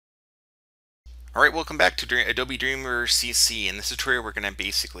Alright, welcome back to Adobe Dreamweaver CC. In this tutorial we're going to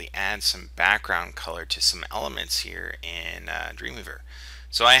basically add some background color to some elements here in Dreamweaver.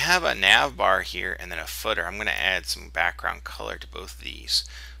 So I have a nav bar here and then a footer. I'm going to add some background color to both of these.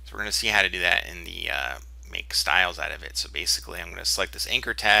 So we're going to see how to do that in the make styles out of it. So basically I'm going to select this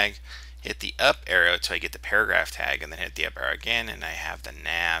anchor tag, hit the up arrow till I get the paragraph tag, and then hit the up arrow again, and I have the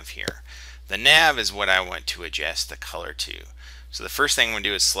nav here. The nav is what I want to adjust the color to. So the first thing I'm going to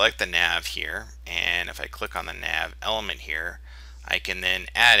do is select the nav here, and if I click on the nav element here, I can then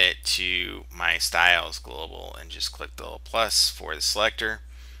add it to my styles global and just click the little plus for the selector.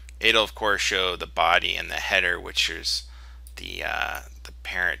 It'll of course show the body and the header, which is the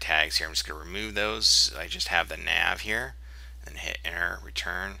parent tags here. I'm just going to remove those. So I just have the nav here, and hit enter,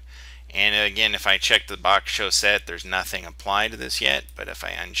 return. And again, if I check the box show set, there's nothing applied to this yet, but if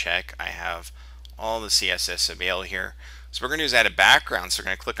I uncheck, I have all the CSS available here. So what we're going to do is add a background. So we're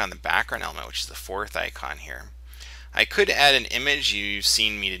going to click on the background element, which is the fourth icon here. I could add an image. You've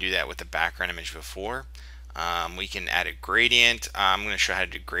seen me to do that with the background image before. We can add a gradient. I'm going to show how to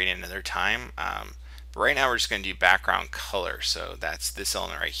do gradient another time. But right now we're just going to do background color. So that's this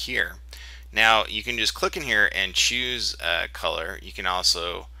element right here. Now you can just click in here and choose a color. You can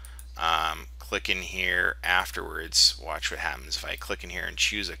also click in here afterwards. Watch what happens if I click in here and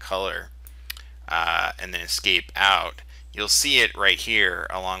choose a color and then escape out. You'll see it right here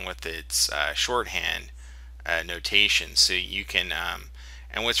along with its shorthand notation. So you can,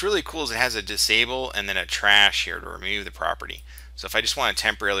 and what's really cool is it has a disable and then a trash here to remove the property. So if I just want to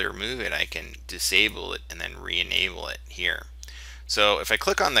temporarily remove it, I can disable it and then re-enable it here. So if I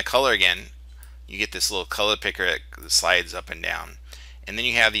click on the color again, you get this little color picker that slides up and down. And then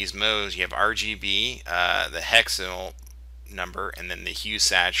you have these modes. You have RGB, the hexagonal number, and then the hue,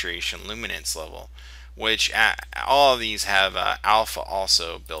 saturation, luminance level, which all of these have alpha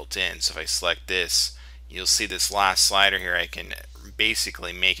also built in. So if I select this, you'll see this last slider here. I can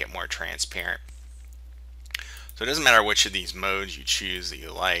basically make it more transparent. So it doesn't matter which of these modes you choose that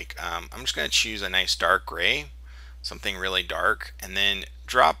you like. I'm just going to choose a nice dark gray, something really dark, and then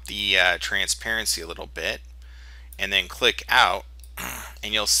drop the transparency a little bit, and then click out,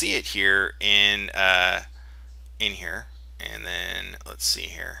 and you'll see it here in here. And then let's see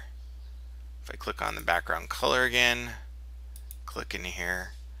here. If I click on the background color again, click in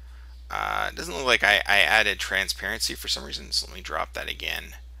here. It doesn't look like I added transparency for some reason, so let me drop that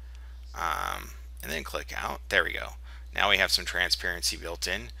again. And then click out. There we go. Now we have some transparency built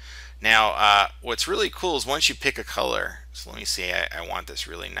in. Now, what's really cool is once you pick a color, so let me say I want this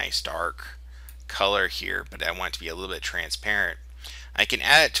really nice dark color here, but I want it to be a little bit transparent. I can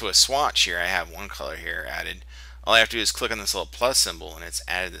add it to a swatch here. I have one color here added. All I have to do is click on this little plus symbol and it's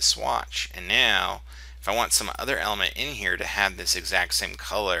added the swatch. And now if I want some other element in here to have this exact same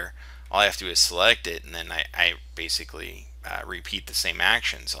color, all I have to do is select it, and then I basically repeat the same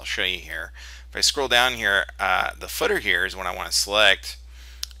actions. I'll show you here. If I scroll down here, the footer here is what I want to select,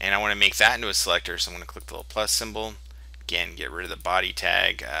 and I want to make that into a selector. So I'm going to click the little plus symbol. Again, get rid of the body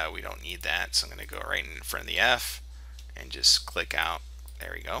tag. We don't need that, so I'm going to go right in front of the F and just click out.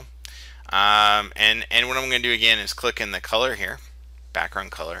 There we go. And what I'm going to do again is click in the color here,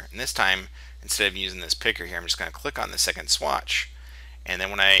 background color, and this time instead of using this picker here, I'm just going to click on the second swatch, and then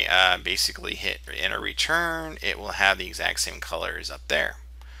when I basically hit enter return, it will have the exact same colors up there.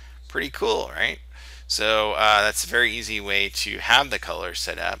 Pretty cool, right? So that's a very easy way to have the colors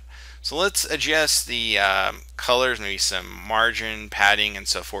set up. So let's adjust the colors, maybe some margin, padding, and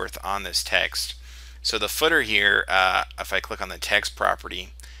so forth on this text. So the footer here, if I click on the text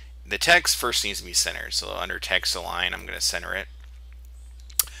property, the text first needs to be centered. So under text align, I'm going to center it.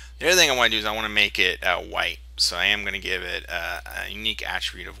 The other thing I want to do is I want to make it white. So I am going to give it a unique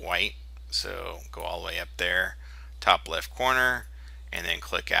attribute of white. So go all the way up there, top left corner, and then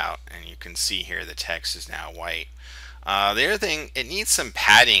click out. And you can see here the text is now white. The other thing, it needs some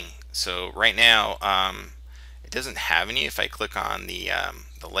padding. So right now it doesn't have any. If I click on the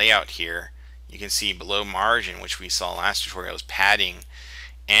layout here, you can see below margin, which we saw last tutorial, is padding.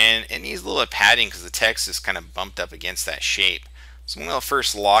 And it needs a little bit of padding because the text is kind of bumped up against that shape. So I'm going to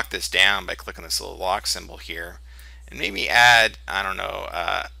first lock this down by clicking this little lock symbol here, and maybe add, I don't know,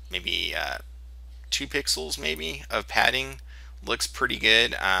 maybe 2 pixels maybe of padding. Looks pretty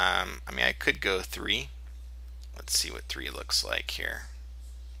good. I mean, I could go 3. Let's see what 3 looks like here.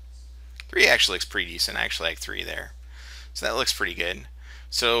 3 actually looks pretty decent. I actually like 3 there. So that looks pretty good.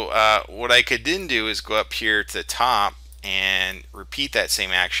 So what I could then do is go up here to the top and repeat that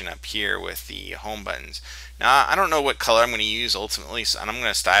same action up here with the home buttons. Now I don't know what color I'm going to use ultimately, so I'm going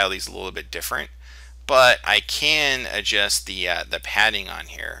to style these a little bit different, but I can adjust the padding on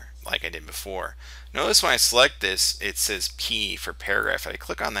here. like I did before. Notice when I select this, it says P for paragraph. If I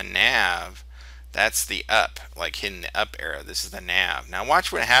click on the nav, that's the up, like hitting the up arrow. This is the nav. Now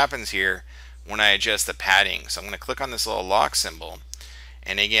watch what happens here when I adjust the padding. So I'm going to click on this little lock symbol,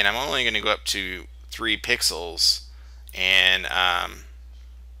 and again, I'm only going to go up to 3 pixels, and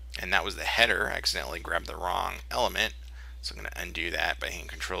that was the header. I accidentally grabbed the wrong element, so I'm going to undo that by hitting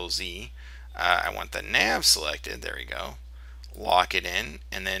Control Z. I want the nav selected. There we go. Lock it in,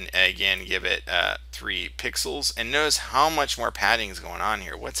 and then again give it 3 pixels, and notice how much more padding is going on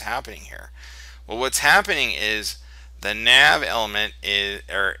here. What's happening here? Well, what's happening is the nav element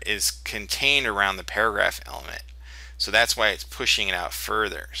is contained around the paragraph element, so that's why it's pushing it out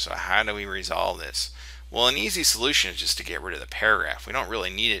further. So how do we resolve this? Well, an easy solution is just to get rid of the paragraph. We don't really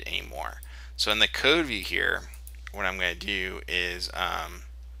need it anymore. So in the code view here, what I'm going to do is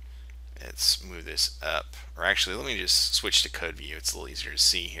let's move this up, or actually let me just switch to code view. It's a little easier to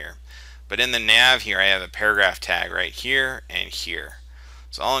see here. But in the nav here, I have a paragraph tag right here and here.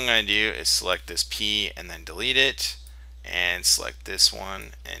 So all I'm going to do is select this P and then delete it, and select this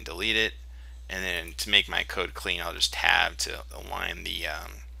one and delete it, and then to make my code clean, I'll just tab to align the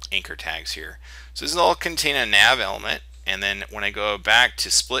anchor tags here. So this will all contain a nav element, and then when I go back to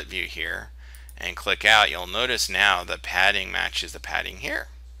split view here and click out, you'll notice now the padding matches the padding here.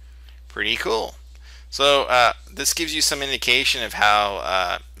 Pretty cool. So this gives you some indication of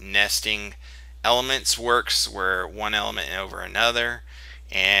how nesting elements works, where one element over another,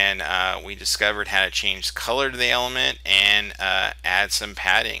 and we discovered how to change color to the element and add some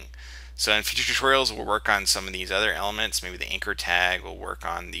padding. So in future tutorials, we'll work on some of these other elements. Maybe the anchor tag. We'll work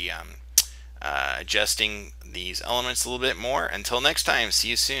on the adjusting these elements a little bit more. Until next time, see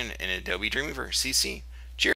you soon in Adobe Dreamweaver CC.